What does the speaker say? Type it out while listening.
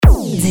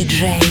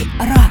DJ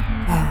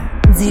Rocco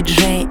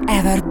DJ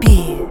Ever B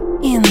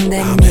in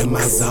the I'm mix. in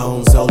my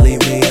zone, so leave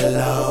me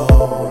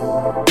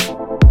alone.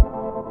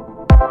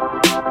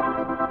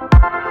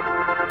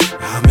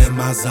 I'm in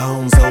my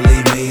zone, so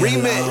leave me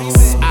alone.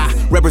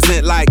 I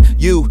represent like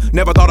you.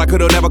 Never thought I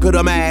could've, never could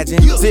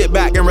imagine. Sit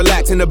back and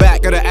relax in the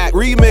back of the act.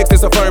 Remix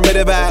this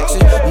affirmative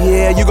action.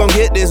 Yeah, you gon'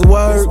 get this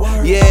word.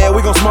 Yeah,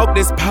 we gon' smoke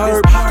this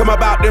perp. Come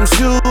about them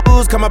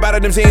shoes, come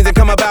about them jeans, and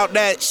come about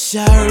that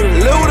shirt.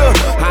 Luda,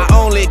 I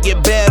only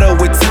get better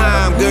with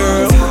time,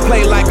 girl.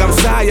 Play like I'm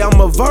shy,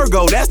 I'm a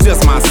Virgo, that's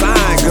just my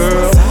sign,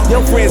 girl.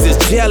 Your friends is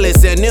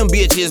jealous and them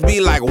bitches be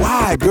like,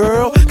 why,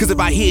 girl? Cause if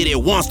I hit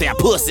it once, that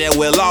pussy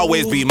will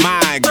always be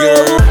mine,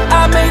 girl.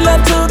 I made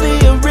love to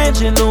the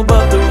original,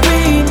 but the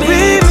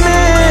remix.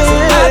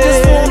 I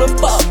just wanna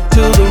fuck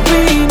to the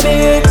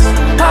remix.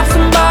 Pop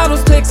some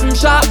bottles, take some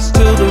shots to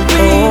the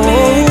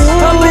remix.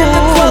 Up in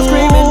the club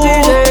screaming,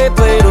 DJ,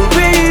 play the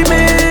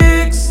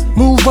remix.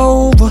 Move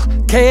over,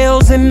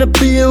 Kale's in the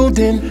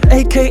building,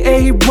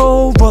 aka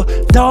Rover.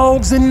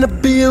 Dogs in the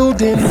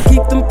building,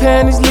 keep them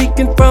panties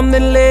leaking from their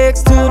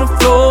legs to the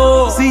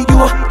floor. See, you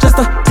are just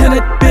a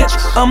tenant, bitch,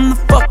 I'm the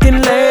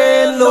fucking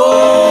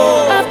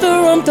landlord. After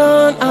I'm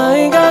done, I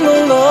ain't got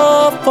no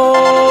love for.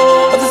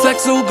 But the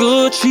sex so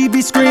good, she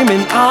be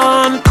screaming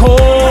encore.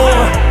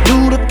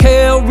 Do the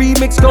Kale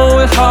remix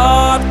going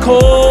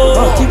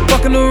hardcore. Keep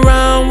fucking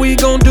around, we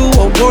gon' do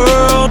a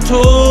world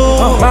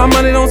tour. My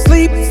money don't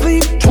sleep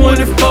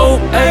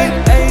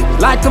 24/8,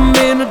 like I'm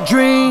in a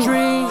dream.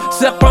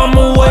 Except I'm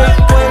awake,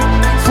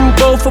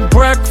 frugal for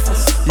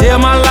breakfast. Yeah,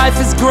 my life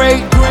is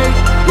great.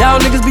 Y'all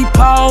niggas be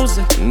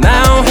pausing, and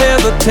I don't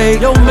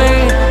hesitate. Yo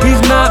man, he's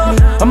not me,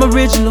 I'm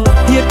original,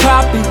 he a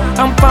copy.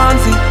 I'm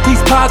Fonzie, he's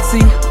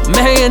Potsy.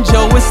 Man,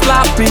 Joe is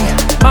sloppy.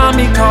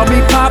 Mommy call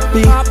me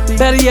Poppy,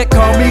 better yet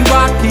call me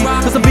Rocky.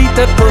 Cause I beat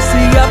that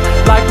pussy up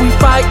like we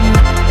fighting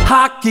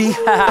hockey.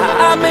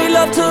 I made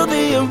love to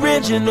the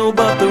original,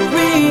 but the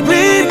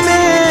remix.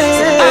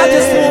 I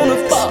just wanna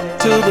fuck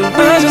to the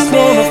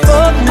remix.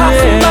 Pop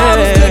some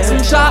bottles, take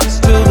some shots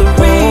to the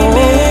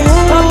remix.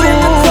 Up in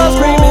the club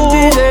screaming,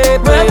 DJ,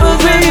 play the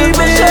remix.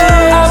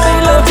 I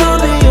made love to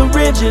the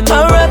original, I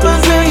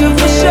represent you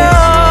for sure.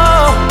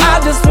 I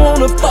just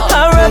wanna fuck, I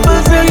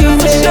represent you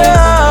for sure.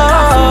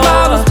 Pop some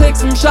bottles, take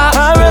some shots, I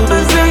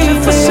represent you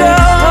for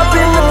sure. Up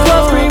in the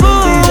club screaming,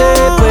 DJ,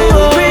 play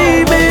the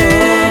remix.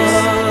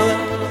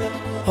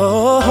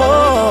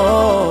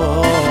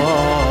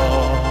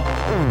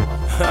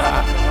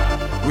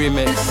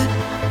 Remix.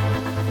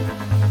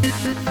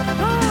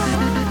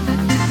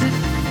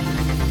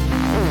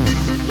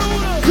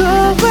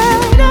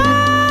 Going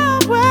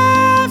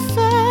nowhere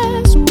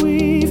fast,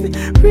 we've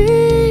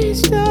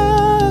reached the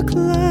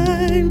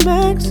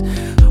climax.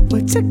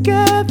 We're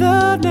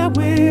together, now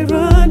we're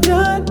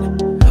undone.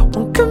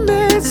 Won't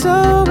commit, so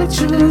we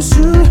choose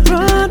to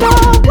run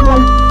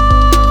away.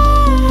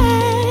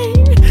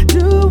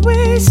 Do we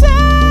separate?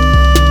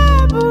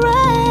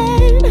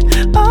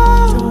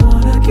 Oh, don't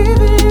wanna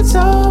give in,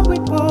 so we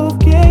both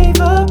gave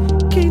up.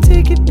 Can't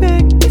take it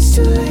back, it's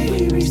too late,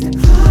 we reached the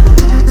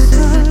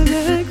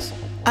climax.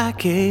 I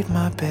gave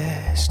my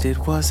best, it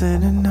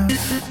wasn't enough.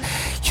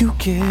 You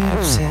get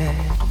upset,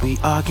 we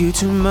argue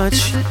too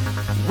much.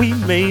 We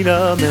made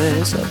a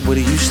mess of what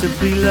it used to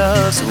be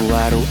love. So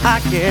why do I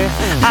care?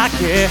 I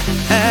care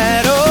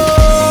at all.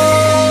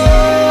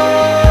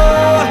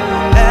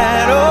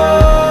 At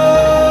all.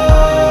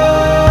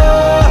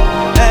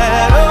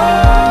 At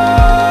all.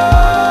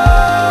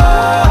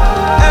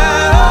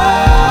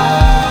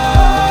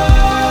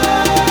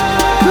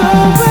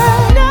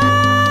 Going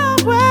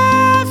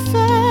nowhere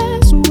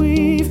fast,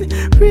 we've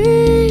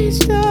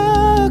reached the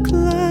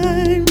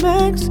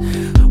climax.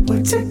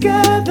 We're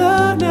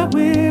together, now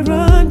we're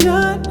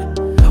undone.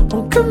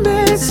 Won't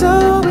commit,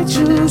 so we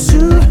choose to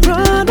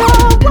run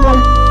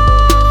away.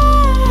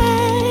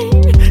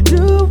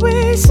 Do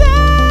we separate?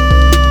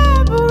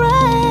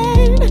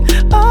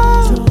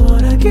 Oh, don't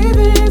wanna give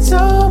in,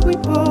 so we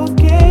both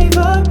gave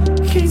up.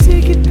 Can't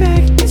take it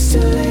back, it's too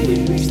late, we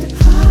reached the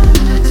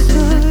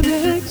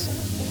climax.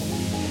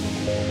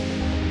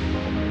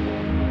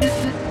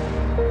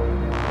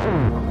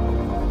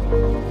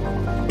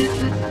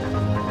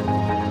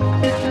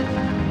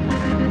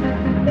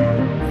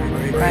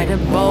 Write a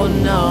bold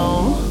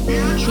no,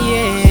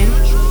 yeah.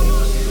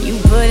 You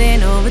put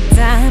in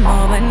overtime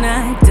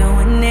overnight,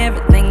 doing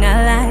everything I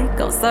like.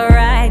 Go so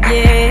right,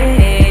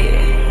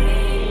 yeah.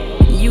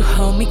 You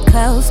hold me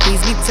close,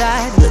 squeeze me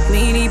tight, look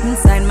me deep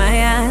inside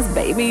my eyes,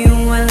 baby, you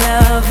I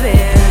love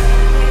it.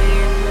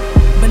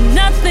 But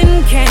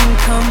nothing can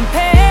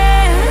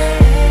compare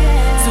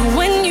to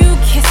when you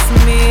kiss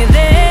me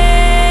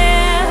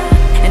there.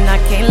 And I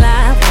can't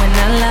lie when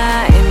I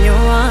lie in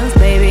your arms,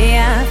 baby,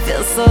 I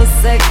feel so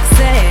sexy.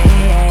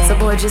 So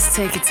boy, just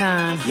take your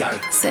time.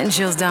 Send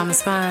chills down my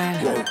spine.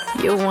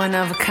 You're one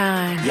of a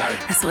kind.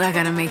 That's why I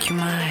gotta make you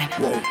mine.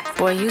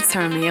 Boy, you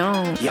turn me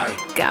on.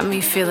 Got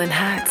me feeling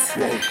hot.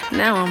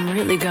 Now I'm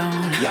really gone.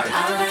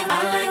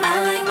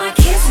 I like my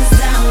kisses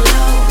down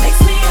low.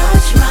 Makes me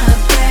arch my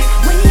back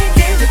when you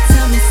give it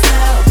to me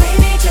slow.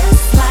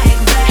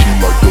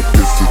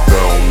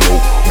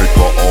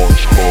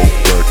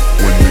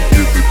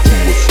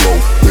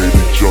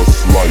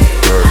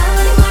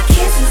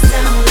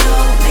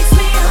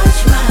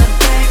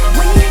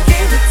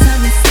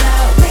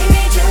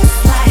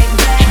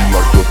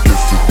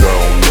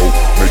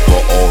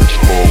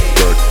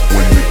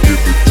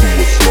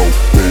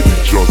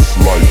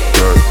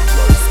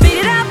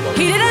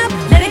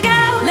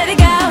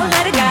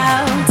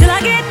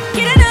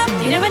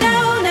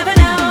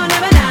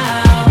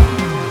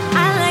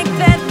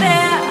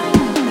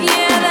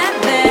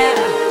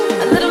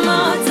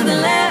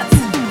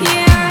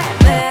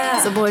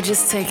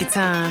 take your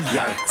time.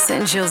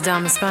 Send chills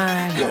down my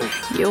spine.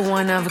 You're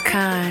one of a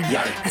kind.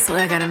 That's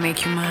why I gotta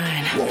make you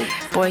mine.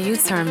 Boy, you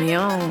turn me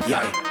on.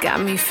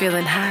 Got me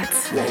feeling hot.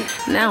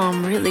 Now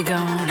I'm really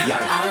gone. I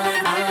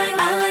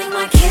like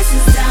my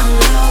kisses down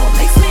low.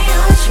 Makes me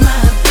arch my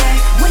back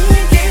when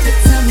you give it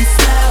to me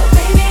slow.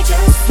 Baby,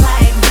 just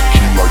like that.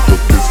 She like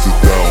her kisses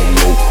down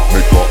low.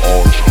 Make her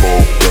arch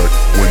her back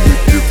when you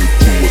give it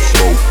to her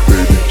slow.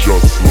 Baby,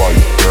 just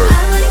like that.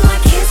 I like my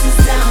kisses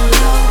down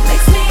low.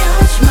 Makes me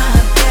arch my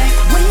back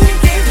when you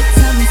give it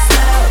to me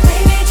slow.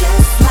 Baby,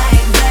 just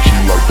like that. She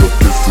like her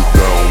kisses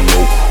down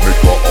low.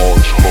 Make her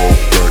arch her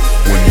back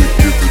when you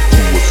give it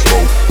to her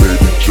slow.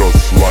 Baby,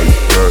 just like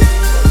that.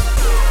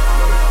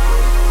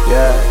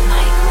 Yeah.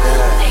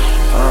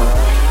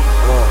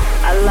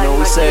 You know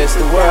we say it's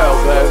the world,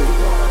 baby.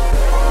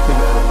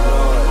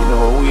 You know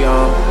what we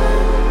on?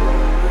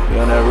 We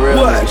on that real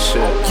nigga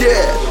shit.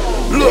 Yeah,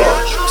 look,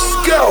 let's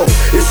go.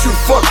 Is you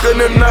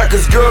fucking or not?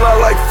 Cause girl, I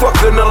like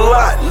fucking a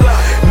lot.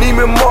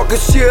 Neiman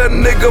Marcus, yeah, a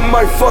nigga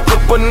might fuck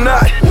up a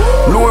knot.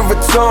 Louis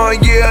Vuitton,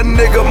 yeah, a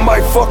nigga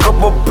might fuck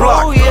up a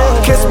block.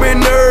 Catch me in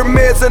the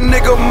Hermes, a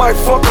nigga might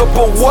fuck up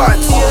a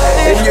watch.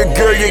 And your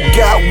girl you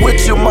got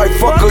with you might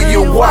fuck up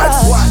your watch.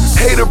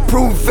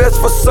 Hater-proof vest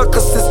for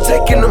suckers that's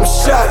taking them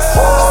shots.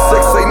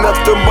 Sex ain't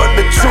nothing but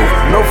the truth,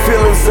 no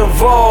feelings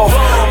involved.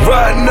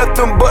 Ride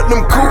nothing but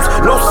them coops,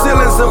 no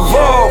ceilings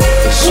involved.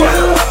 It's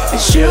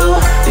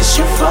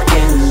you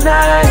fucking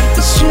night.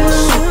 It's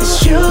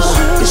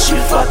you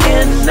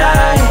fucking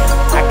night.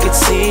 I could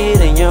see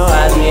it in your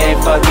eyes, he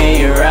ain't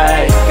fucking you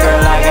right. Girl,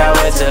 I got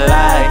what you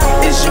like.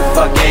 It's you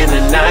fucking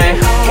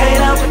tonight.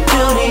 Can't help but do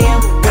to you,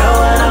 girl,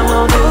 what I'm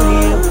gon' do to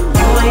you.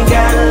 You ain't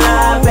gotta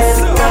lie,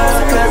 baby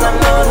girl, cause I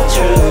know the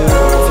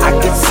truth. I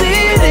could see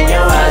it in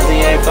your eyes, he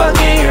ain't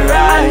fucking you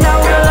right.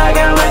 Girl, I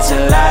got what you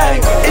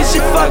like. It's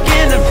you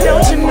fucking the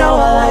don't you know I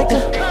like to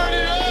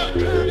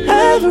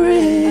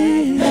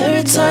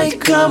Every time you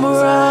come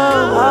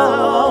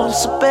around.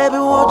 So baby,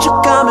 won't you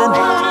come and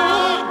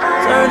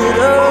turn it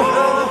up,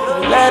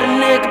 let a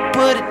nigga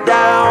put it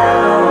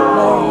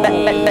down.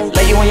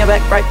 Lay you on your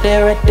back right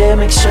there,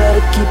 make sure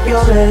to keep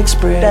your legs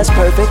spread. That's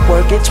perfect,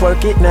 work it,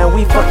 twerk it, now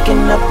we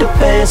fucking up the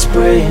bed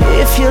spread.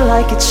 If you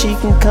like it, she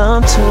can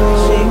come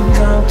too.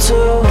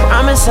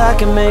 Promise I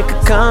can make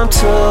her come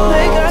too.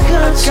 I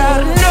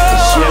gotta know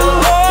it's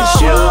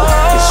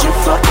you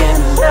fucking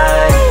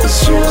night.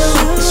 It's you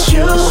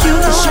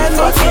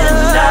fucking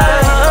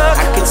night.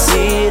 I can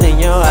see it in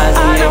your eyes,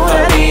 you ain't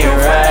fucking you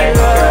right.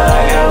 Girl,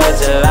 I got what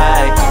you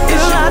like.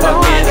 It's you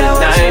fucking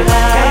tonight.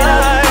 Can't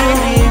help but do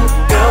to you,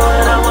 girl,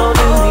 what I'm gon'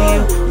 do to you.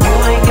 You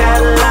ain't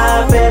gotta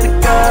lie, baby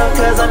girl,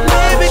 cause I know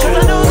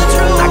the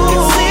truth. I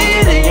can see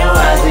it in your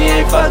eyes, you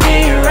ain't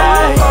fucking you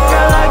right.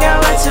 Girl, I got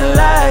what you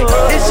like.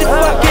 It's you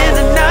fucking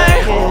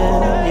tonight.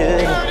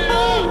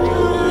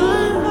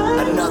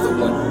 Another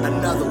one.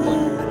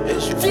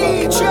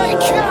 DJ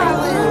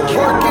Khaled,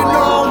 working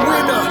all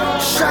winter,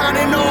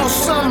 shining all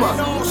summer.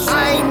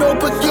 I ain't no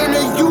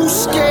beginner, you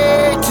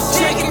scared to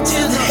take it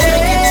to the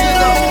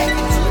head.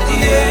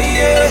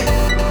 Yeah.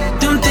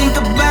 Don't think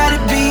about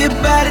it, be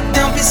about it.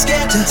 Don't be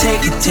scared to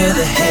take it to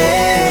the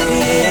head.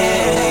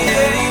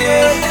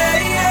 Yeah.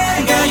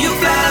 Girl, you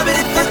fly, but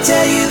if I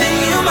tell you, then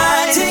you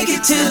might take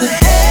it to the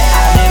head.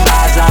 I'm in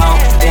my zone,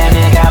 damn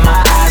it, got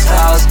my eyes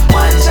closed.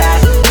 One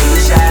shot, two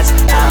shots,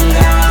 I'm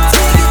gone.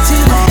 Take it to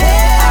the head.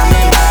 I'm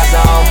in my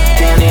zone,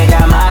 damn it,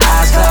 got my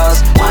eyes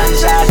closed. One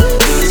shot,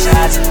 two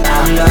shots,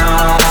 I'm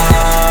gone.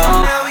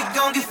 Now we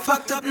gon' get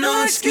fucked up,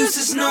 no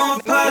excuses, no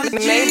apologies.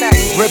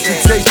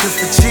 Reputation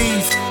for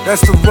cheese,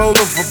 that's the role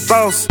of a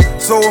boss.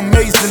 So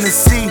amazing to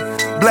see.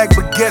 Black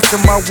baguettes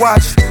in my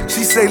watch.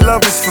 She say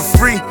love is for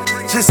free,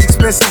 just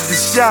expensive to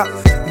shop,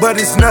 but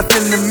it's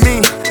nothing to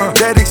me.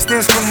 That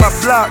extends from my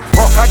block.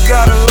 I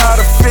got a lot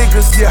of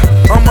figures, yeah.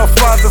 I'm a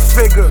father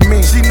figure.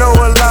 She know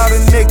a lot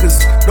of niggas,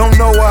 don't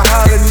know a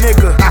how to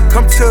nigga.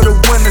 Come to the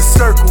winner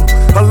circle.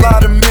 A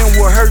lot of men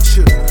will hurt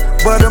you,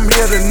 but I'm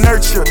here to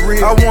nurture.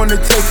 I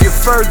wanna take it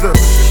further.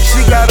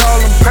 She got all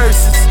them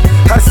purses,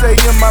 I say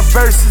in my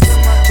verses.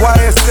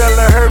 YSL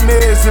or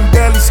Hermes and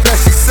barely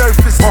scratch the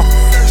surface.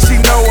 She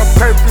know her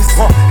purpose.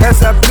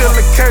 As I peel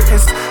the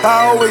curtains,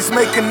 I always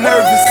make her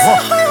nervous.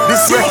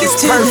 This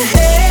record's perfect.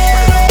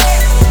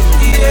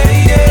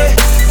 Yeah.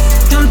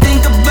 Don't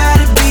think about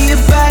it, be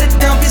about it.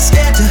 Don't be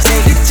scared to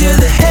take it to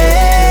the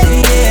head.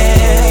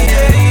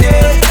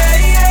 Yeah.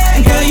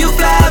 Girl, you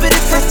fly, but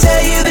if I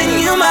tell you, then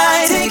you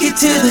might take it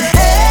to the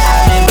head.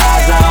 I'm in my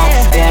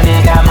zone, damn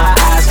it, got my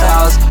eyes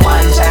closed.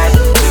 One shot,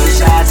 two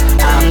shots,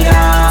 I'm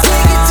gone.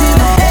 Take it to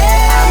the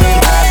head. I'm in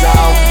my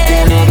zone,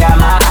 damn it, got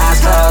my eyes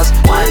closed.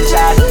 One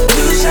shot,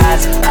 two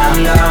shots,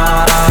 I'm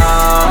gone.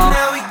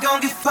 Now we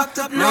gon' get fucked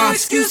up, no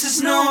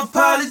excuses, no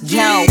apologies.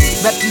 Yo,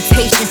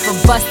 reputation for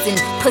bustin',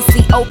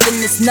 pussy open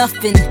is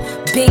nothing.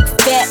 big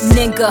fat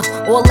nigga,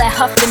 all that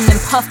huffin'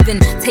 and puffin'.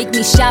 Take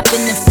me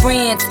shopping in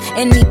France,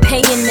 and he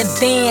pay in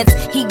advance.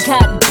 He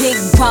got big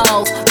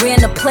balls,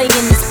 ran a play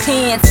in his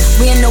pants.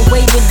 Ran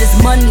away with his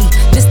money,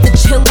 just to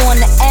chill on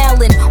the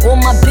island. All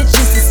my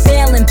bitches is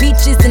sailing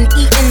beaches and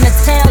eating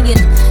Italian.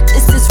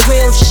 This is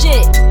real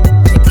shit,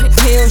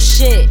 real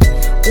shit.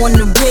 On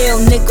the real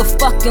nigga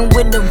fucking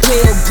with a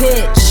real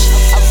bitch.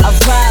 I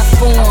ride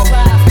for him,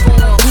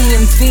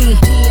 DMV,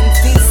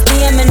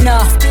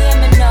 stamina,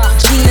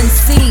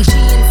 GNC,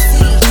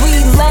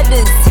 3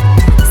 letters,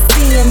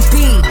 CMB,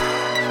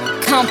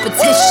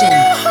 competition,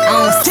 I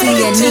don't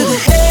see any.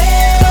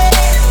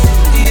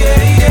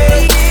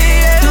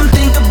 Don't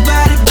think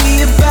about it,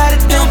 be about it,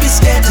 don't be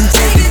scared to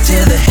take it to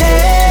the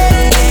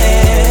head.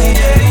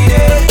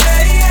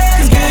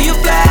 Cause girl, you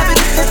fly, but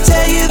if I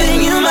tell you,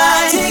 then you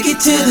might take it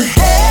to the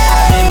head.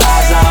 I'm in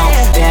my zone,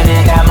 damn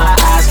it, got my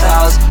eyes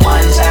closed.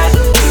 1 shot,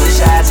 2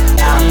 shots,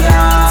 I'm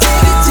gone.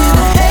 Take it to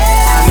the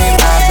head. I'm in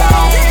my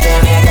zone,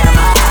 damn it, got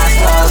my eyes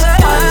closed.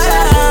 1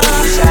 shot,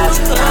 2 shots,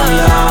 I'm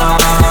gone.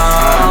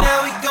 Now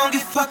we gon'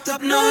 get fucked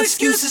up, no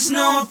excuses,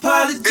 no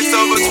apologies. It's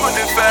over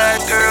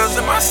 25 girls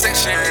in my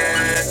section.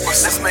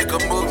 Let's make a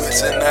movie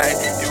tonight.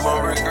 You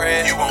won't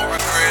regret, you won't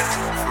regret.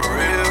 For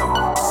real.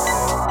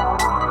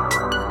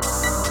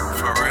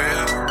 For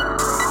real.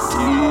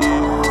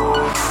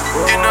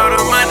 You know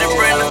the money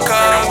bring the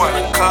cars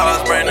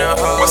bring the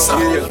hoes. What's up?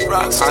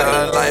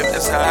 Rockstar life,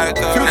 that's how I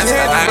go. That's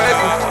how I go.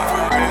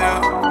 For real.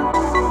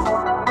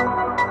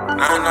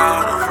 I know,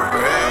 for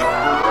real.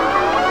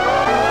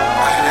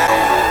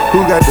 Who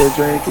got that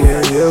drink in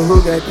here? Who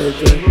got that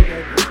drink?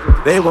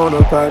 They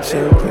wanna pop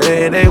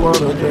champagne, they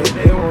wanna drink,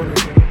 they wanna.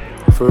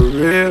 For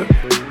real.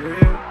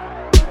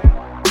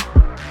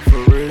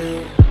 For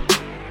real.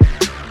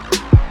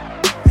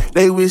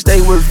 They wish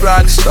they was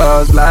rock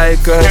stars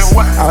like us.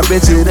 I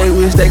bet you they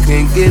wish they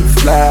could get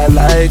fly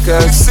like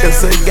us.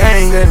 It's a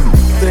gang of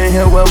in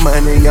here with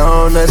money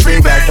on us. They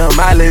got them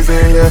mileage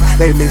in here.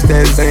 They mix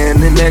that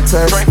sand in that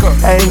touch.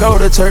 I ain't go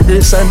to church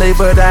this Sunday,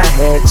 but I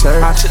had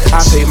church.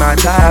 I paid my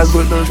tithes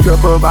with them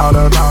stripper about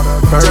a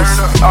purse.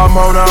 I'm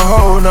on a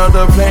whole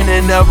nother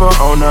planet, never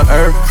on the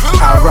earth.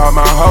 I brought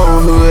my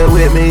whole hood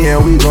with me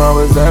and we gon'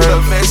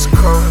 reserve.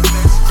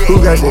 Who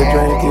got that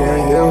drink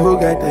in here? Who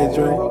got that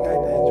drink?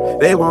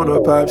 They wanna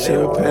pop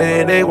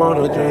champagne, they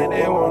wanna drink,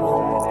 they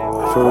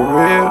wanna. For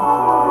real.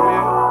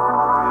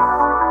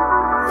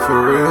 For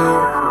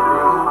real.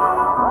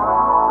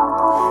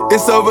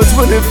 It's over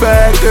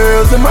 25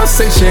 girls in my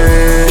section.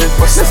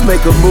 Let's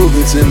make a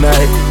movie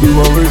tonight. You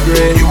won't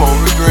regret, you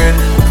won't regret.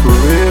 For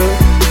real.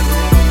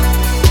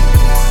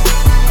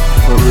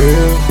 For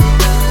real.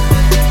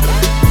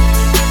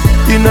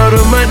 You know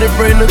the money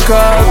bring the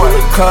cars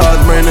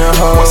bring the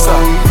hoes.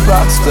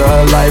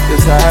 Rockstar life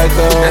is how it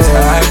goes. That's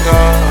how it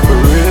goes. For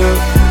real.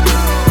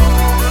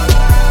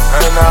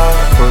 I know.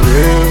 For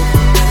real.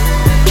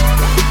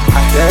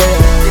 Yeah.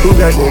 Who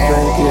got that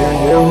drink in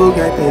here? Who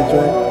got that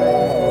drink?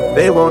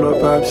 They wanna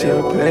pop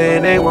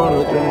champagne, they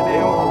wanna drink,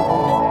 they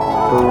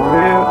wanna. For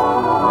real.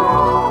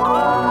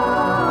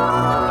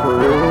 For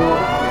real.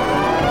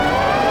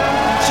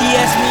 She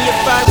asked me if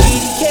I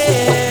really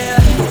care,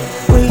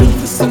 waiting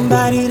for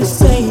somebody to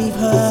save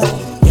her,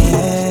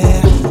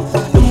 yeah.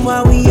 And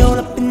while we all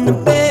up in the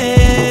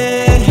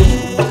bed,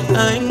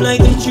 I'm like,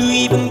 don't you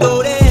even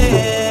go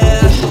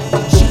there.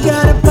 She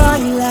got a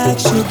body like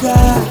sugar,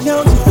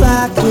 knows if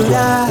I could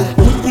I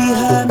would be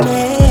her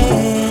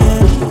man.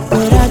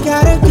 But I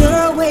got a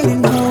girl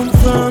waiting home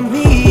for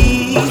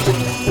me,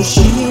 but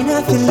she ain't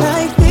nothing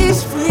like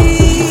this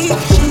freak.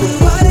 She do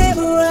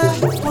whatever I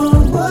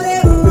want,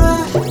 whatever I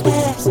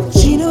ask.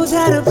 She knows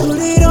how to put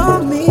it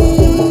on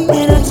me.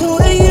 And I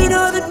told her, you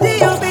know the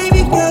deal,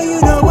 baby girl, you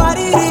know what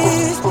it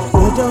is.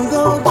 But don't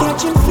go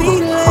catching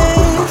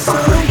feelings, so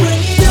don't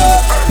bring it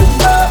up,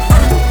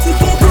 you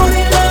can't call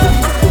it love.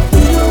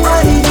 You know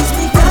what it is,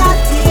 we got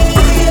it.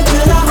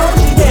 Girl, I hold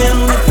you down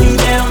if you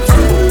down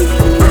too.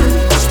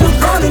 Just don't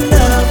call it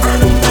love when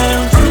I'm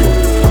around you.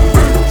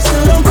 So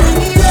don't bring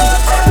it up,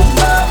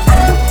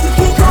 you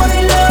can't call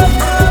it love.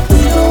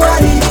 You know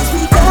what it is,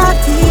 we got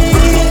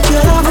it.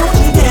 Girl, I hold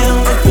you down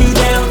if you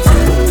down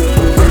too.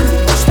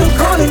 Just don't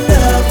call it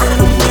love when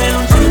I'm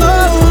around you.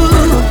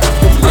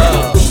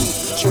 Love,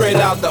 straight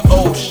out the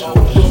ocean,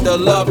 the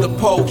love the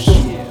post.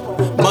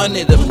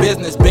 Money the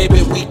business,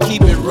 baby, we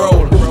keep it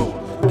rolling.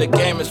 The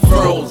game is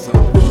frozen,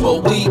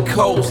 but we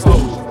coast.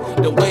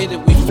 The way that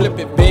we flip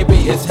it,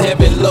 baby, is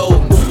heavy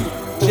load.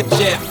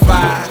 Jet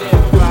fire,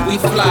 we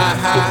fly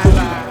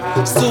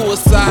high.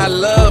 Suicide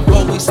love,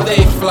 but we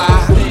stay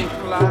fly.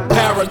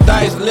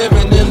 Paradise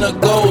living in a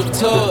gold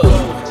tub.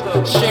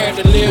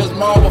 Chandeliers,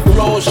 marble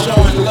floors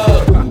showing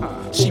love.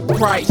 She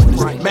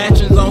priceless,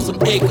 mansions on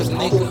some acres,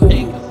 nigga.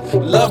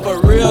 Love a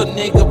real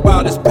nigga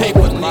about his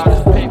paper,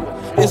 nigga.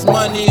 It's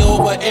money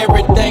over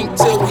everything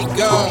till we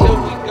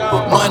gone.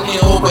 Money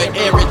over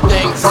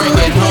everything, bring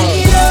it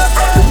home.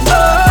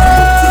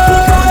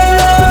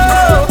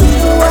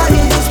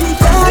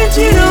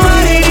 You know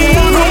what it is.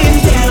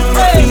 Yeah,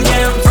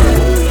 yeah.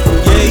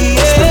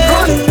 Stop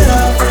calling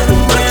love when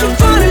I'm around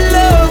you.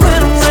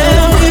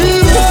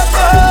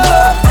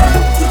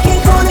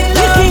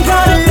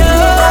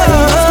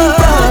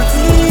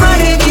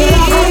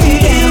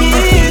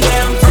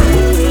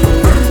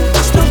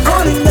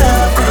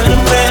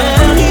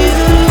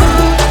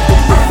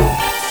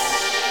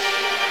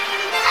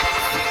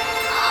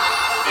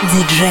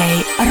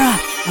 DJ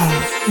Rocco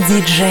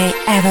DJ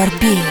Ever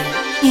B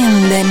in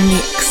the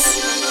mix.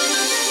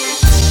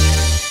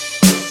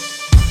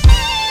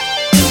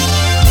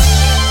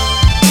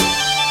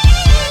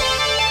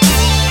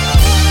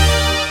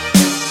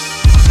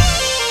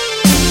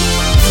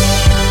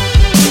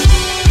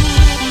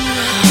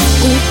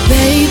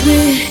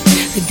 Baby,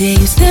 the day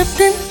you stepped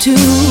into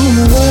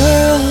my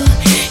world,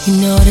 you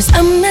notice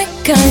I'm that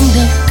kind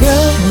of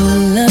girl who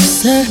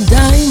loves her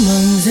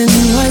diamonds and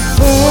white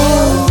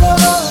pearls.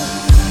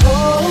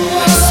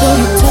 So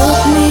you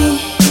took me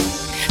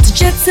to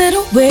jet set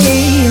away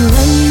in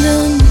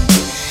London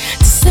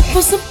to sip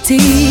on some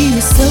tea.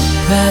 You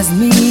surprised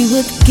me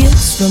with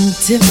gifts from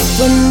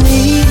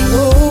Tiffany.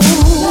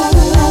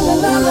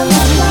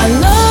 I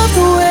love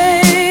the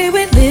way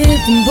we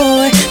living,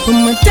 boy, but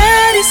my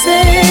daddy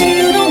say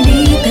you don't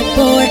need that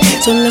boy,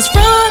 so let's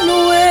run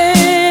away.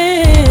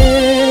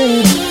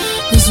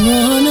 Let's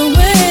run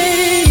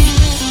away.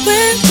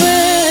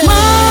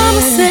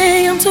 Mama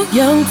say I'm too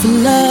young for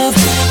love,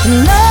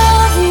 and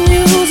loving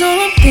you's all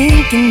I'm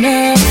thinking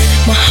of.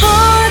 My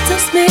heart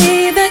tells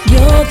me that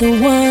you're the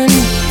one.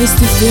 It's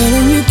the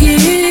feeling you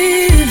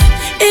give.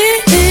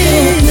 It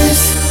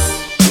is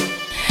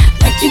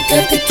like you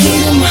got the key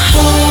to my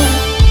heart.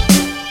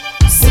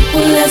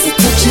 Simple as a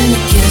touch and a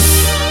kiss.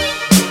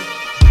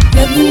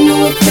 Never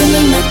knew a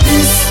feeling like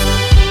this.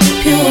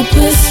 Pure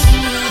bliss,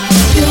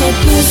 pure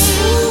bliss.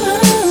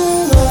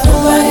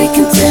 Nobody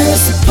can tear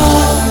us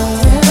apart.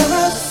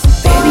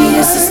 Baby,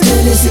 it's as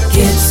good as it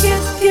gets.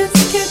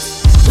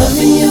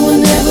 Loving you will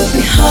never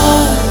be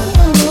hard.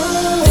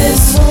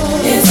 This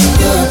is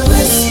pure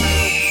bliss.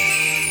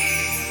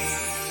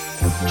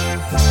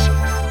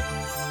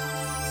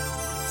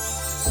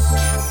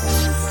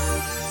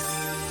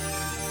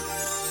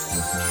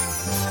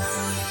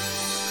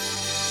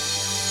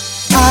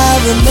 I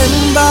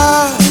remember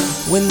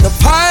when the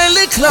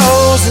pilot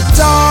closed the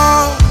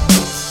door,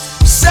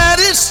 said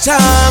it's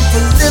time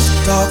for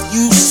liftoff.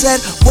 You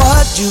said,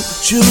 what you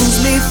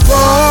choose me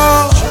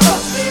for?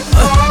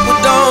 But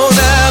don't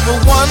ever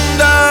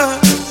wonder,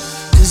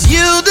 'cause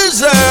you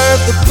deserve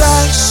the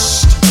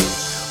best.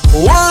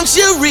 Once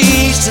you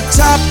reach the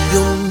top,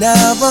 you'll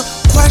never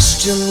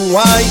question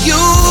why you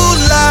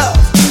love.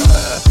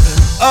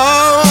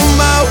 Oh,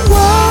 my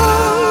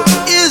world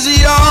is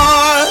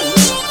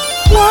yours.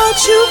 What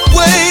you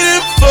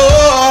waiting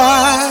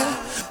for?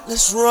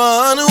 Let's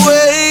run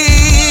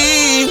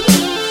away.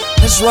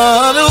 Let's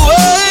run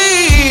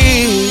away.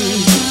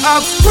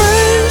 Our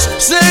friends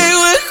say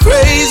we're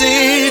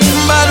crazy,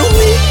 but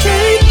we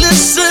can't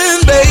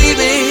listen,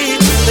 baby.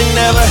 They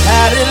never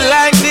had it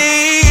like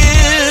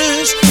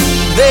this.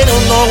 They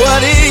don't know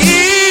what it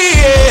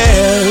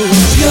is.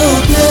 Pure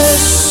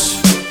bliss,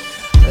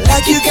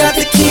 like you got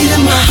the key to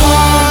my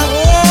heart.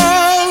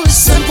 Oh,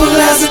 simple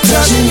as a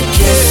touch and a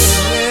kiss.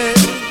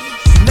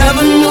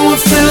 Never knew a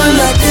feeling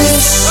like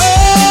this.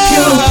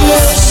 Pure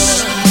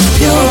bliss,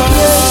 pure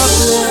bliss.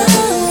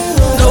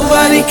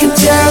 Nobody can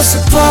tear us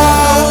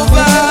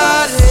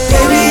apart.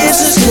 Baby,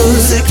 it's as good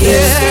as it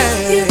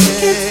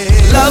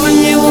gets. Loving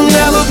you will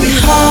never be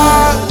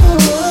hard.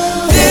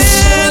 This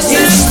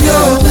is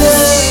pure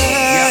bliss.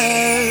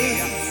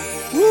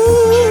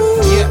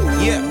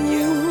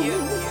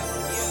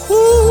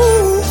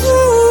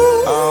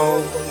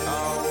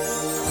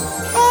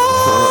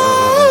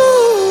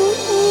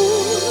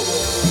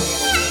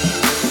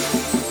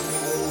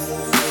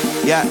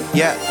 Yeah,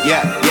 yeah,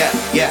 yeah, yeah,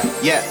 yeah,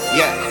 yeah,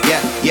 yeah,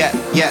 yeah,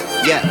 yeah,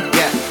 yeah,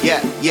 yeah, yeah,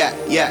 yeah,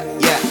 yeah,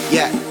 yeah,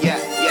 yeah,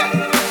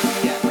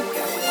 yeah.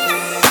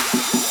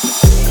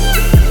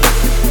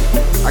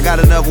 I got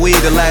enough weed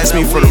to last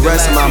me for the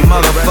rest of my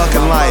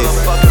motherfucking life.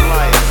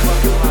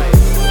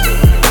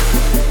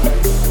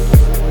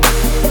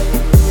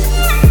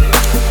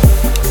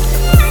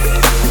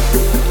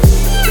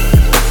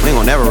 We ain't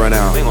gonna never run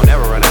out.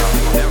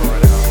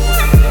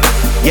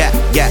 Yeah,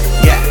 yeah,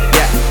 yeah,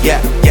 yeah, yeah,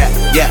 yeah,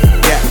 yeah,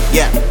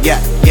 yeah, yeah,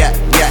 yeah,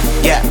 yeah,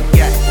 yeah,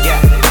 yeah, yeah.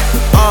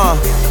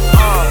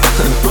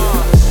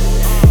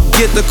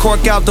 Get the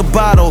cork out the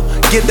bottle,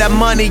 get that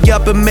money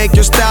up and make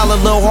your style a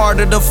little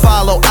harder to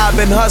follow. I've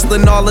been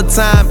hustling all the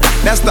time,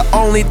 that's the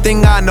only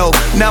thing I know.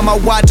 Now my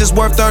watch is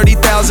worth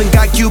 30,000,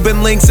 got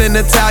Cuban links in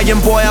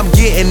Italian, boy I'm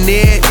getting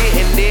it.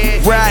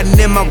 Riding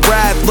in my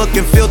ride,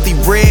 looking filthy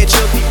rich.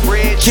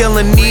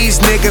 Killing these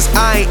niggas,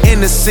 I ain't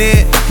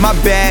innocent. My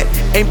bad,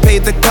 ain't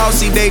paid the cost,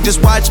 see they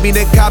just watch me,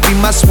 they copy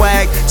my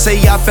swag.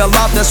 Say I fell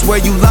off, that's where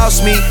you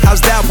lost me.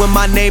 How's that when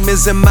my name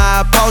is in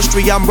my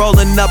upholstery? I'm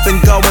rolling up and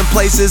going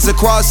places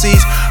across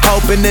seas,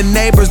 hoping the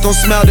neighbors don't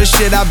smell the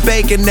shit I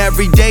bake. And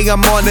every day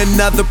I'm on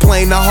another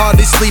plane, I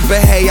hardly sleep,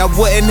 but hey, I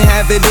wouldn't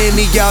have it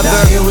any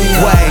other way.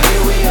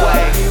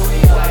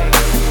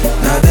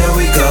 Now there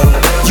we go.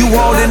 You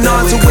holding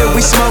on to it,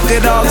 we smoke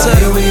it all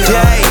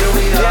today.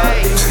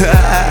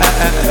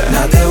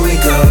 Now there we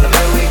go.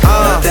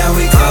 Now there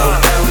we go.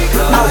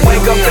 I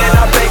wake up and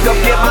I bake up,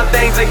 get my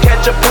things and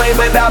catch a plane,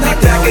 but I'll be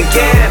back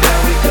again.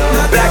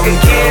 Back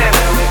again.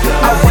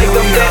 I wake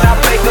up and I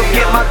bake up,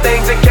 get my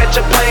things and catch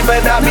a plane,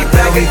 but I'll be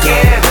back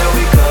again.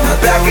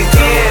 back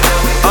again.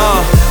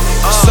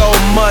 So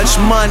much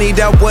money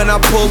that when I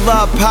pull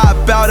up,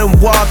 hop out and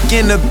walk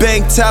in the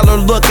bank teller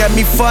look at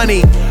me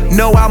funny.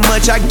 Know how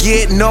much I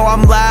get, know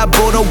I'm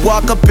liable to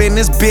walk up in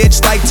this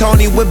bitch like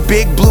Tony with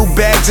big blue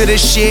bags of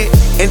this shit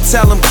and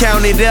tell him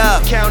count it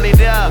up.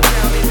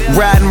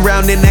 Riding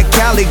round in that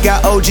Cali,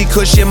 got OG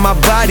Kush in my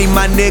body,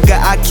 my nigga,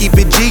 I keep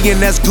it G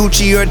and that's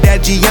Gucci or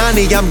that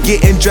Gianni. I'm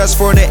getting dressed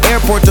for the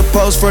airport to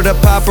pose for the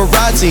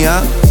paparazzi,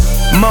 huh?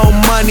 More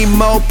money,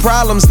 more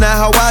problems, not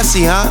how I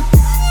see, huh?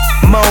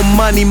 More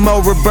money,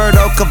 more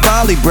Roberto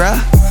Cavalli, bruh.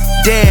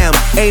 Damn,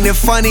 ain't it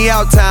funny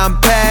how time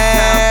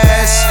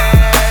pass?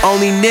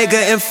 Only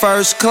nigga in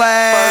first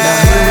class.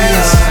 Now here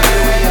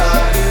we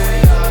are.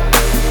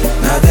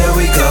 Now there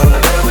we go.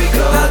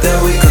 Now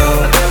there we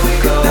go.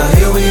 Now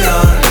here we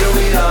are.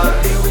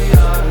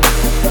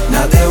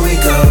 Now there we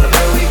go.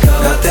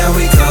 Now there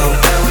we go.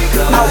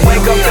 I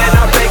wake up and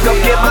I wake up,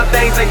 get my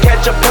things and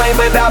catch a plane,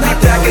 but I'll be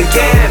back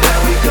again.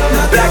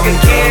 Back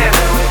again.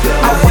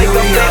 I wake up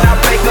and I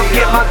wake up,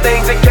 get my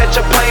things and catch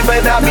a plane,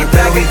 but I'll be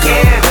back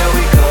again.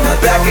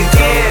 Back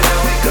again.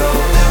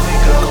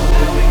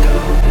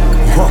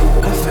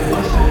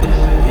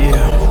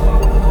 Yeah.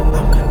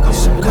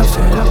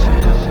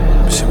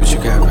 See what you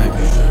got,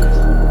 baby.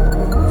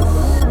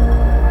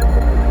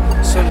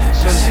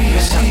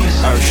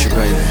 Ursha,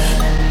 baby.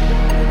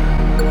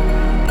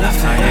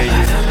 I hear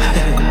you.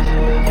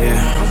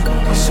 Yeah.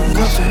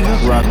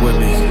 Rock with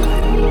me.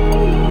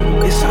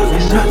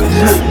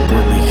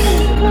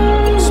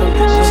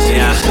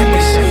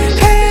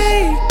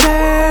 Hey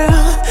girl,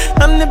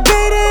 I'm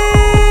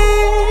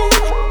debating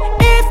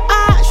if I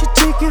should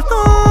take you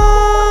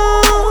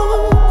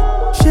home.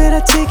 Should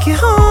I take you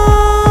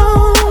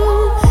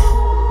home?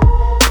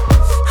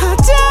 I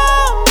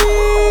don't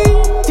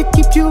mean to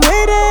keep you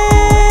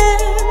waiting,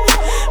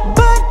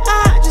 but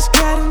I just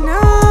gotta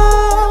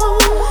know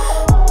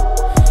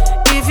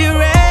if you're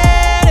ready.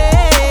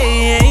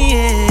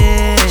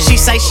 She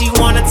say she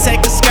wanna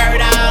take a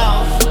skirt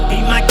off. Be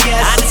my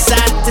guest. I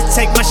decided to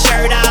take my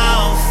shirt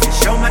off,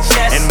 show my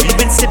chest, and we've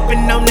been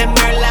sipping on that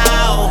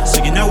Merlot.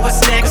 So you know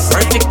what's next?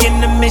 Perfect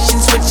in the mission,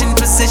 switching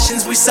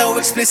positions. We so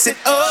explicit.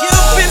 Oh,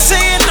 you've been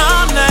saying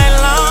all night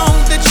long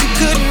that you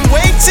couldn't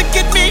wait to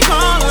get me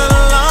all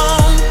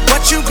alone.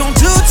 What you gon'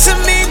 do to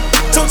me?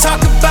 Don't talk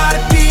about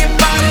it, be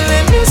about it.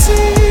 Let me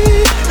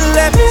see,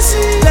 let me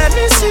see, let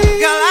me see.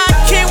 Girl, I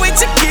can't wait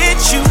to get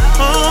you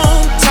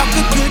home. Talk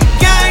a good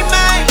game,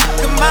 man.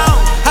 Come on,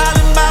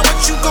 hollin' about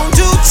what you gon'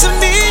 do to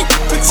me.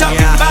 We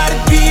talking about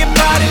it, be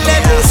about it.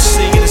 Let me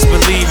see, Seeing is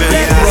believing.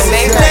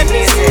 let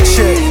me see.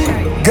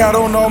 Check. Got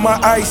on all my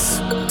ice,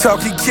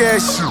 talking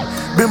cash.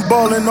 Been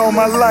ballin' all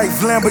my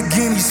life,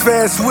 Lamborghinis,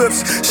 fast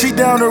whips. She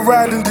down to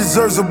ride and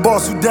deserves a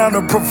boss who down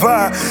to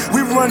provide.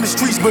 We run the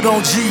streets but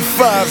on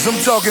G5s, I'm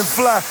talking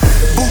fly.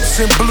 Boots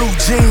and blue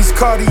jeans,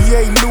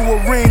 Cartier, newer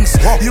rings.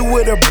 You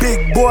with a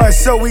big boy,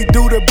 so we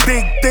do the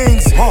big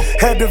things.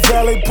 Had the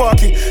valet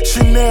parking,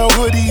 Chanel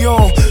hoodie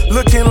on.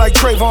 Looking like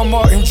Trayvon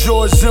Martin,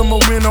 George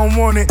Zimmerman on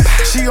wanted.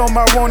 She on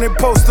my wanted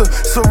poster,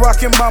 so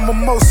rockin' my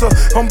mimosa.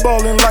 I'm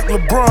ballin' like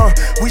LeBron,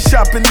 we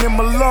shopping in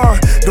Milan.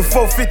 The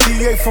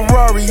 458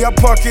 Ferrari, I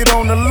park it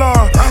on the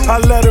lawn. I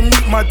let her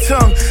meet my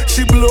tongue,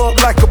 she blew up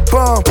like a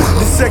bomb.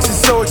 The sex is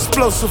so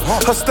explosive,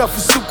 her stuff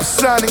is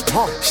supersonic.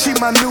 She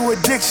my new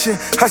addiction,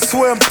 I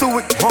swear I'm through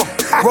it.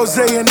 Rose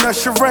and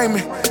Usher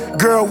Raymond,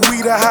 girl,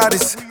 we the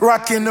hottest,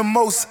 rockin' the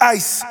most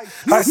ice.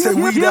 I say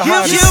we the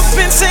hottest. You've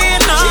been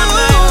saying all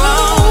night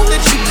long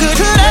that you couldn't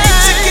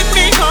wait to get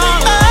me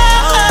home.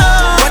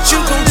 What you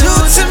gon' do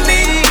to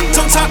me?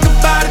 Don't talk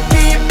about it,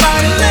 be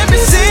about it. Let me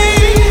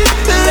see,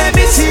 let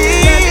me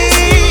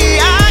see.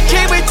 I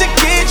can't wait to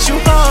get you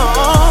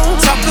home.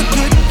 Talk a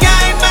good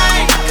game,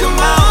 man. Come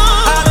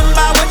on, hollin'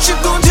 about what you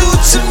gon' do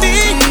to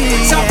me.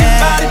 Talk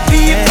about it,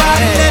 be about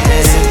it. Let me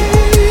see,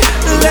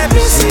 let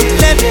me see,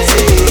 let me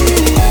see.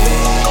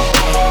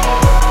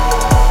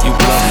 You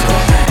bluffing.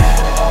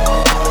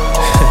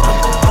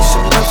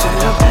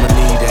 I'ma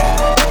need that.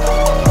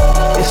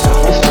 It's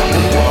all or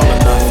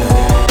nothing.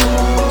 Let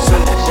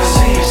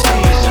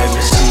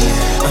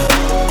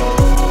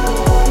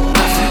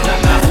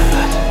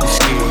me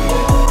see it.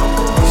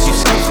 You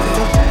scared. You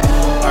scared.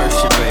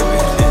 Ursha, baby.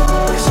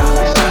 It's all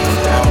or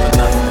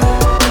nothing.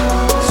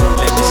 So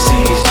let me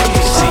see it. Let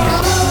me see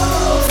it.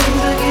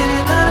 Things are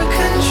getting out of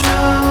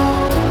control.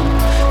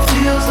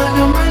 Feels like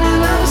I'm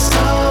running out of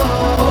soul.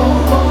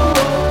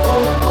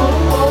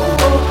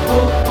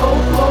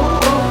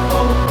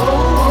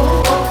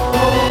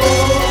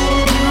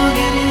 You're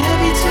getting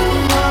heavy too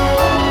low.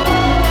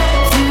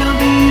 Think I'll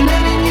be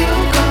letting you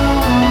go.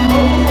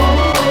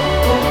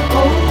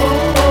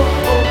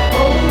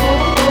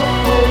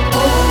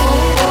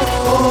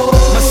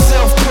 My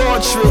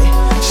self-portrait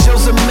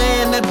shows a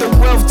man that the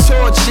wealth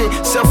tortured,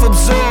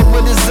 self-absorbed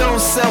with his own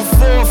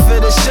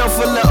self-forfeit, a shelf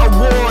full of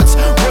awards,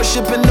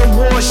 worshiping the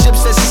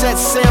warships that set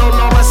sail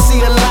on my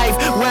sea of life,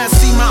 where I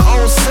see my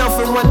own self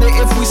and wonder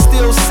if we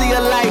still see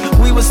a light.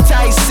 We was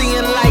tight,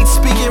 seeing light,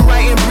 speaking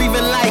right and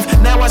breathing life.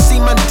 Now I see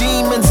my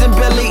demons and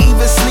barely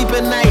even sleep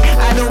at night.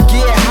 I don't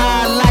get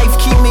high life,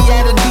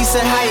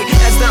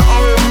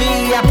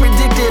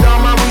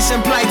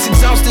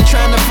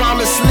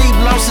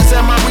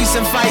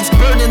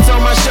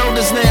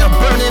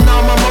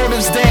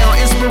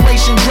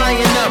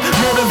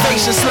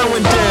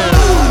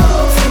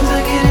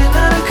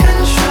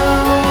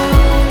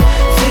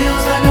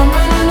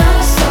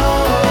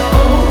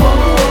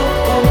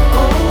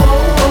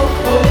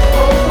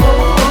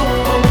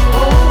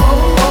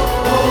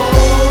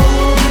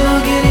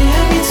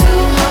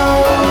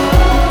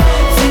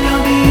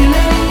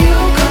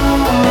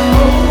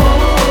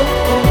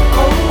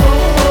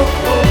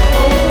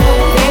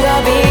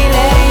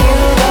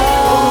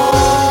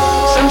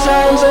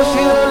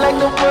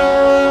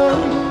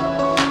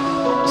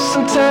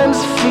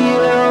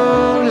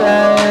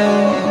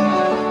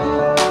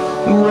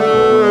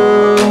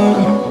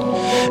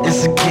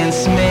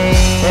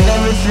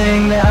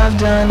 everything that I've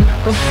done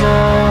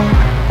before.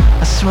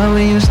 I swear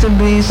we used to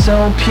be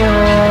so pure,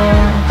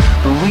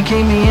 but we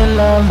can't be in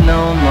love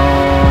no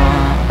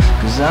more,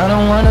 cause I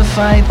don't wanna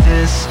fight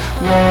this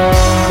war.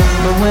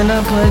 But when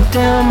I put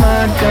down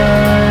my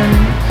gun,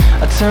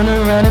 I turn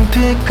around and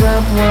pick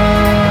up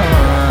one.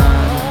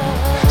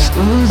 It's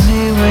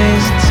Uzi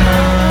weighs a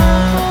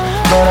ton,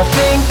 but I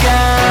think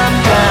I'm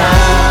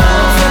down.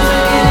 Things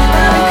are getting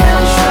out of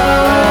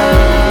control.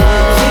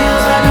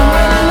 Feels like I'm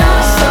running out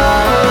of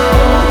soul.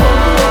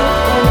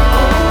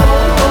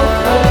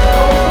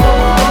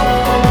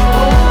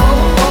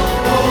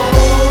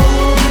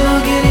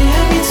 You're getting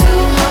heavy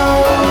too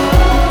hard.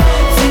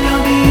 Think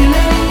I'll be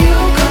letting you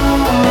go.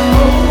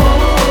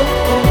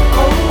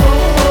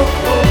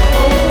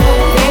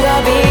 Think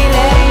I'll be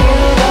letting you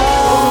go.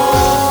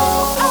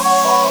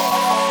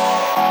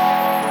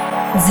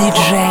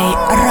 DJ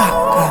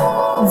Rocco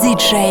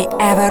DJ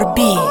Ever B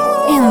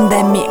in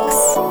the mix.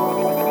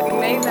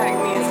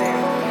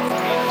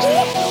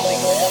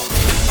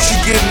 She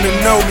getting to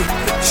know me,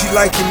 she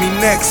liking me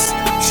next.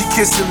 She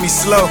kissing me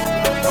slow,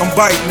 I'm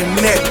biting the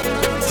neck.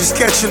 Just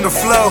catching the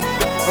flow,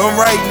 I'm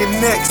writing it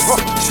next.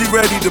 She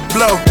ready to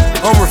blow,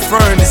 I'm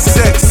referring to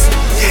sex.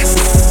 Yes.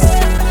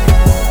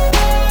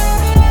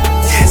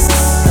 Yes.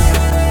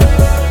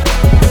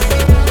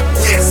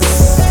 Yes.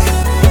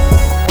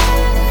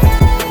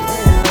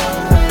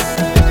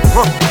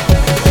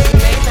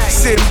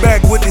 Sitting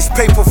back with this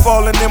paper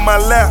falling in my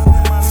lap,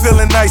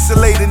 feeling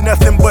isolated,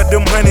 nothing but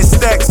them 100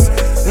 stacks.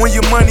 When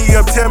your money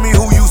up, tell me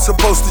who you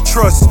supposed to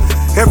trust.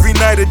 Every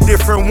night a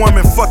different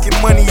woman fucking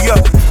money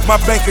up. My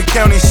bank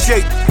account is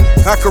shake,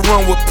 I could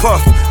run with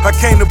Puff. I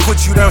came to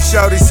put you down,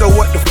 shouty, so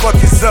what the fuck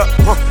is up?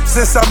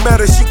 Since I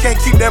met her, she can't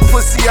keep that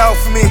pussy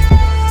off me.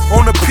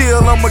 On the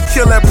pill, I'ma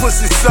kill that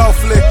pussy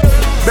softly.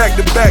 Back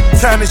to back,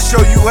 time to show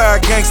you how a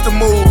gangster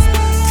move.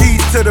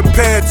 Keys to the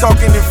pad,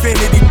 talking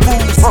infinity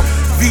pools.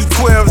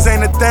 V12s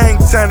ain't a thing,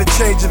 time to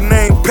change the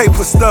name.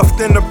 Paper stuffed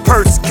in the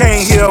purse,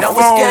 can't hear a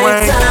phone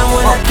ring. Time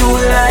when I do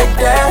it like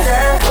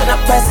that. When I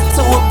pass it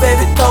to her,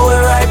 baby, throw it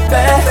right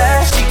back.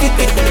 She could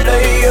get the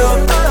lay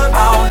up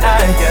all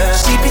night.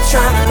 She be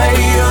tryna lay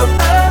up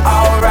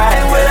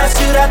alright. When I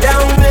shoot, I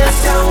don't miss,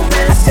 don't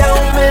miss,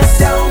 don't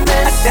miss, don't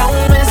miss,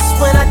 don't miss.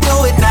 When I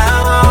do it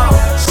now,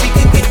 she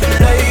could get the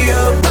lay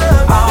up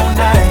all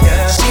night.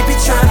 She be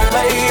tryna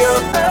lay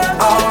up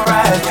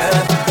alright.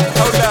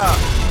 Hold up,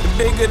 the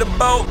bigger the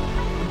boat,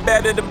 the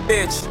better the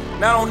bitch.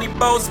 Not only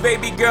boats,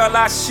 baby girl,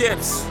 I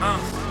ships.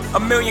 A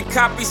million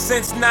copies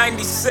since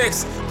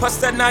 96. Plus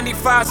that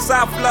 95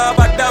 South Love,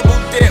 I double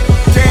dip.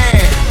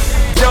 Damn,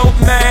 dope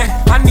man,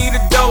 I need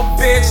a dope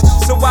bitch,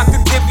 so I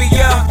can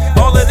divvy up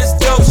all of this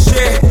dope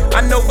shit.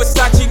 I know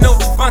Versace, no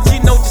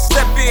Givenchy, no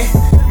Giuseppe.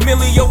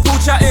 Emilio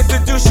Pucci, I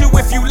introduce you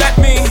if you let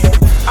me.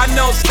 I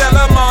know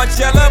Stella,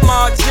 Margella,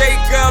 Mar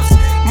Jacobs,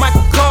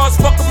 Michael Kors,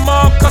 fuck 'em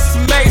all,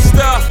 custom made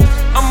stuff.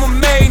 I'm a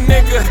made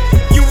nigga,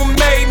 you a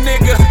made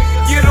nigga.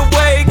 Get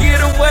away,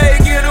 get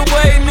away, get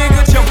away,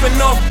 nigga. Jumping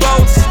off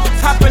boats,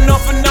 hopping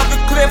off another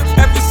cliff.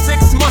 Every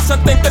 6 months I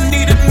think I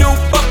need a new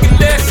bucket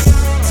list.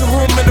 To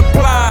whom it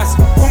applies,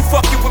 whom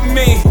fucking with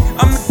me?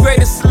 I'm the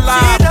greatest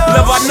alive.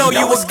 Love, I know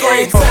you was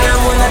great.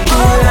 Time when I do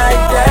it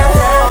like that.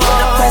 When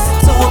I pass it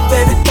to her,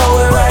 baby, throw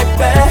it right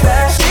back.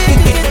 She can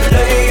get the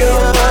lay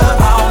up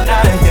all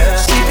night.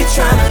 She be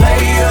tryna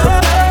lay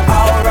up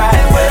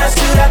alright. When I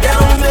shoot, I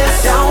don't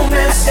miss, don't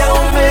miss,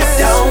 don't miss,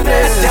 don't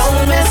miss,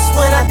 don't miss.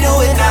 When I do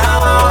it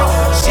now,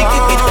 she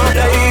can get the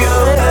lay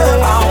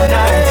up all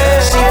night.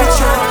 She be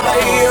tryna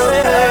lay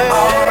up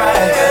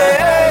alright.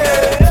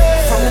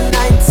 From the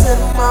night to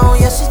the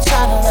morning, yeah, she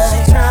tryna lay.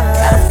 Got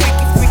a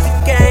freaky, freaky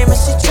game,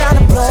 and she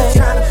tryna play.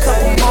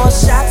 Couple more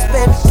shots,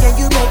 baby, can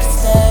you make it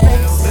stay?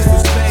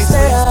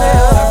 Stay up.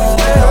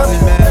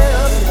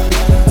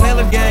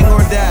 Taylor gang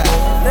or die.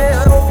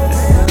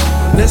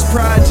 This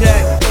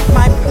project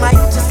Might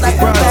just like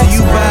brought to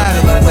you by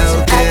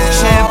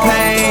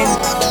champagne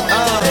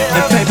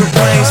and paper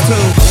planes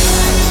too.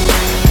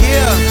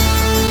 Yeah,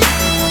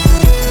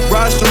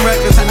 Rostrum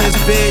Records in this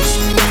bitch.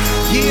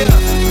 Yeah,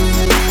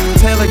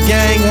 Taylor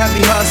gang,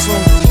 happy hustle.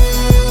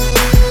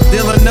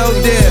 Deal or no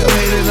deal.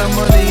 Hated, I'm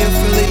money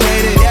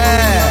affiliated.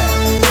 Yeah,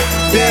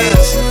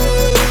 bitch.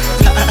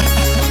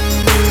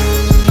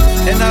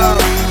 And I'm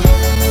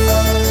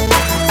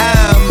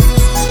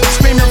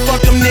screaming,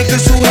 fuck them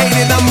niggas who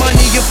hated. I'm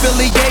money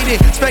affiliated.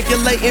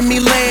 Speculating me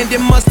land, it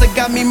musta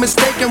got me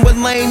mistaken with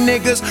lame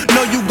niggas.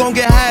 Know you gon'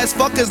 get high as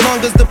fuck as long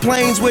as the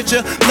plane's with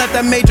ya. Left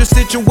that major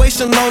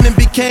situation alone and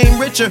became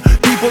richer.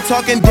 People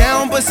talking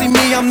down, but see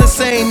me, I'm the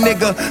same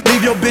nigga.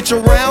 Leave your bitch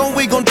around,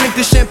 we gon' drink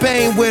the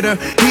champagne with her.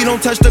 He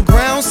don't touch the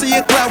ground, see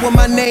a cloud with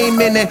my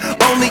name in it.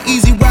 Only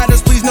easy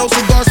riders, please no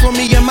cigars for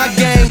me and my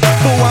gang.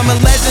 Fool, I'm a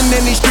legend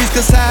in these streets,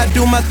 cause how I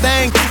do my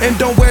thing. And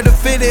don't wear the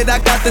fitted, I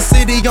got the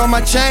city on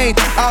my chain.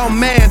 Oh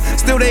man,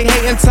 still they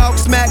hate and talk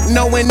smack,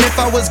 knowing if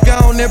I was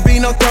gone, there'd be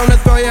no throne to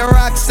throw your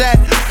rocks at.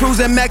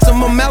 Cruising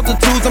maximum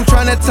altitudes, I'm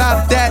trying to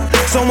top that.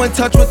 So in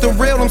touch with the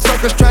real, them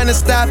suckers trying to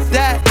stop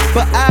that.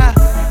 But I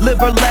Live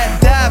or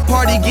let die,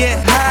 party get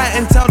high,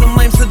 and tell them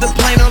lames to the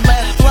plane or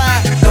let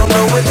fly. Don't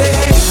know what they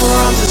hate for,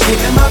 I'm just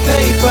getting my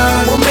paper.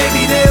 Well,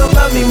 maybe they'll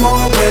love me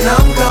more when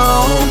I'm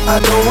gone. I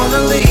don't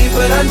wanna leave,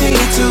 but I need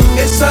to.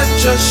 It's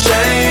such a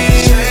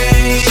shame.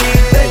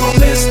 They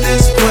gon' miss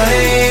this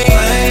plane.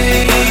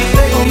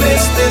 They gon'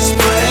 miss this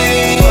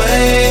plane.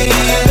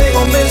 They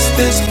gon' miss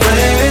this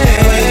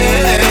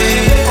plane.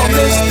 They gon'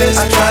 miss this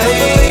plane. I try to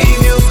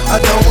believe you, I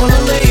don't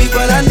wanna leave,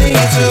 but I need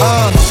to.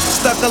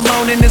 Stuck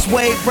alone in this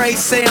wave race.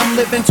 Say I'm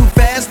living too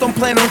fast, don't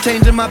plan on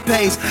changing my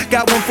pace.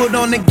 Got one foot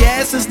on the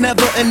gas, it's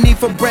never a need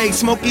for brakes.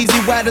 Smoke easy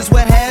riders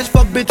with hash,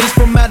 fuck bitches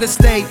from out of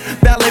state.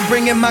 Ballet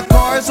bringing my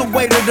cars, a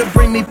waiter to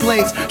bring me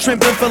plates.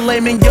 Shrimp and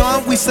filet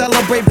mignon, we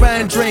celebrate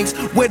buying drinks.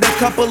 With a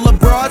couple of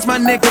broads, my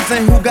niggas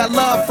ain't who got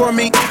love for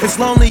me. It's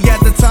lonely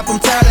at the top, I'm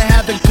tired of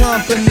having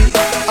company.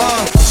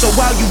 So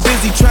while you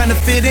busy trying to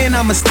fit in,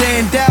 I'ma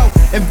stand out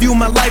and view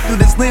my life through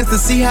this lens to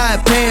see how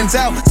it pans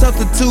out.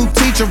 Substitute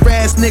teacher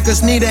ass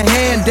niggas need a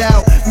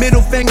handout.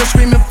 Middle finger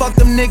screaming, fuck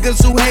them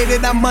niggas who hate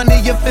it. I'm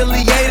money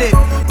affiliated.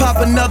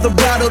 Pop another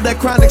bottle, that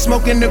chronic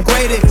smoking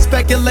degraded.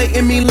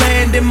 Speculating me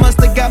landing,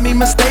 musta got me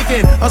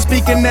mistaken. I'm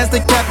speaking as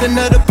the captain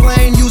of the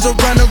plane. Use a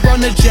runner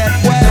on the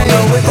jetway. Don't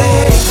know what they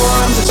hate for,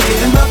 I'm just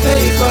getting my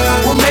paper.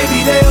 Well,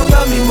 maybe they'll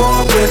love me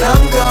more when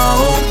I'm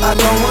gone. I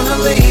don't wanna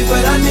leave,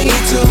 but I need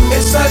to.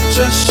 It's such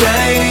a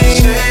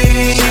shame.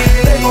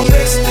 They gon'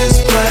 miss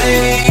this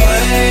plane.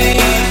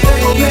 They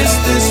gon' miss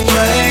this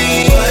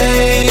plane.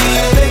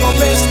 They gon'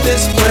 miss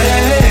this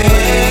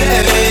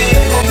plane.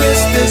 They gon'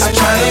 miss this plane. I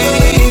try to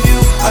believe you,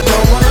 I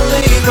don't wanna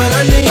leave, but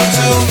I need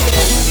to.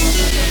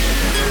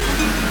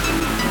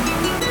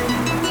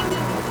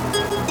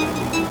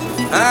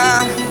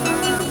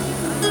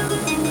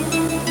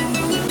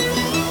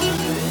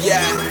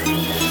 Yeah.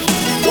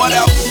 What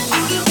else?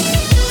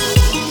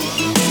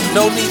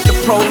 No need to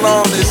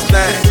prolong this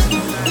thing.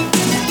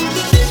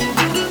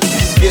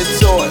 Let's get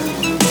to it.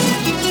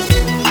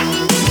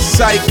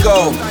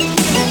 Psycho.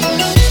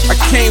 I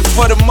came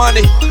for the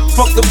money,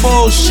 fuck the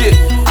bullshit.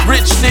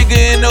 Rich nigga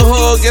in the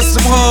hood, get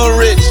some hood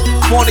rich.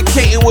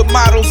 Fornicating with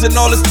models and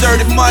all this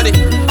dirty money.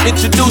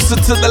 Introduce her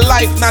to the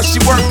life, now she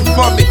working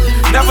for me.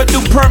 Never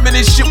do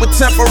permanent shit with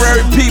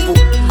temporary people.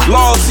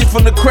 Loyalty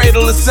from the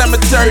cradle to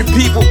cemetery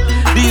people.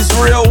 These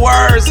real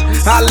words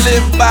I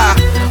live by.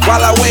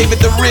 While I wave at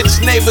the rich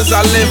neighbors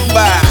I live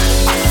by.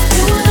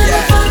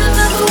 Yeah.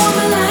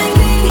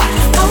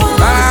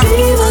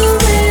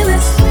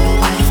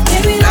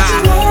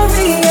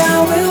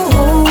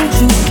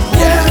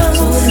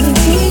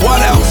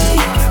 What else?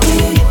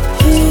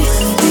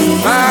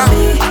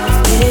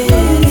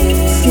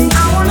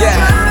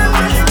 Yeah.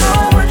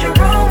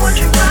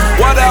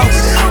 What else?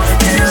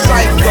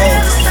 Psycho.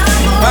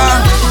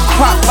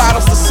 Pop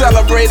bottles to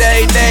celebrate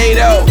every day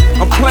though.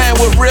 I'm playing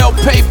with real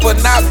paper,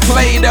 not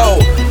Play-Doh.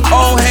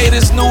 Old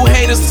haters, new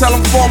haters, tell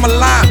them form a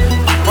line.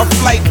 My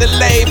flight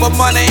delayed, but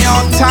money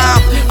on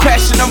time.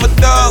 Passion of a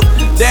thug,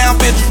 down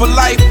bitch for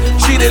life.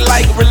 Treated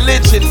like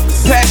religion,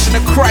 passion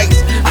of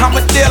Christ. I'm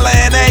a dealer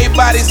and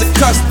everybody's a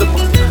customer.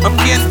 I'm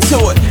getting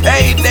to it,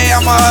 every day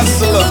I'm a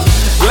hustler.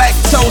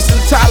 Lactose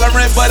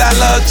intolerant, but I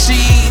love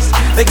cheese.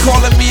 They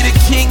calling me the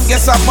king,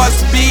 guess I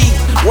must be.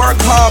 Work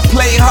hard,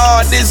 play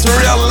hard, this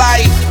real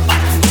life.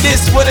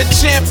 This what a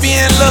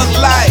champion look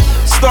like.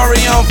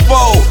 Story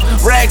unfold,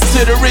 rags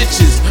to the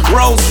riches.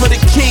 Rose for the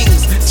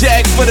kings,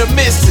 Jag for the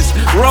misses.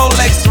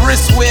 Rolex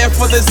wristwear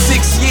for the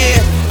 6th year.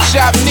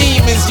 Shop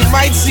Neiman's, you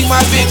might see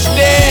my bitch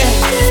there.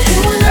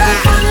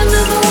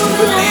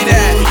 Believe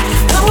that.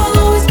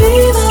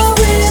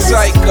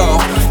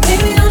 Psycho.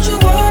 Baby, don't you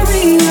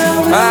worry,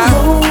 I will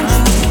hold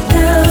you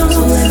down.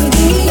 So let me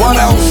be. What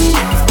else?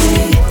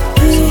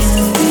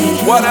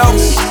 What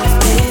else?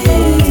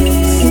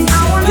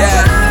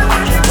 Yeah.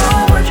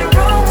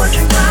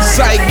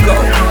 Psycho.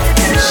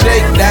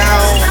 Shake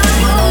down.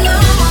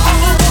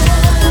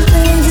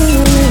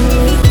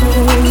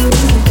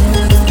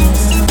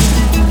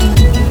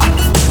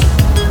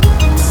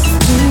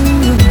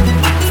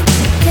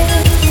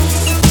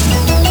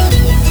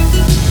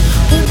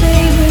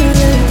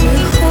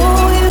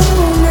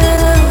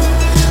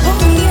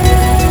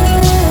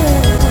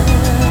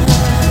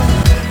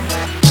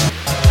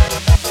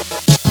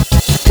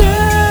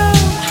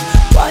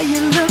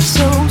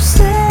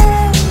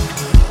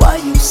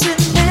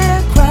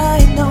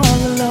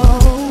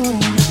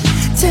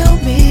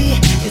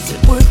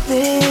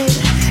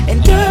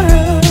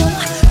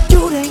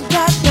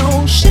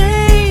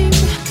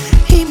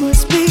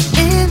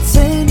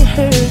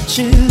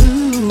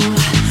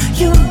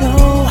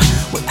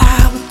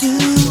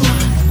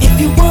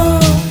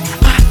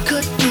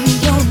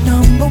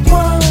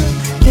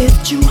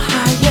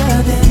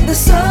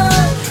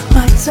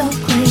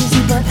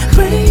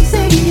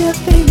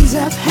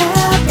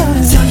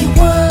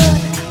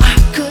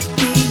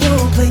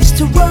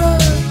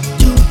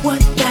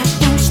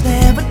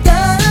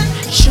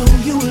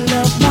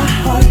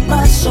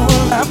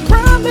 I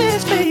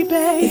promise,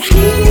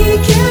 baby.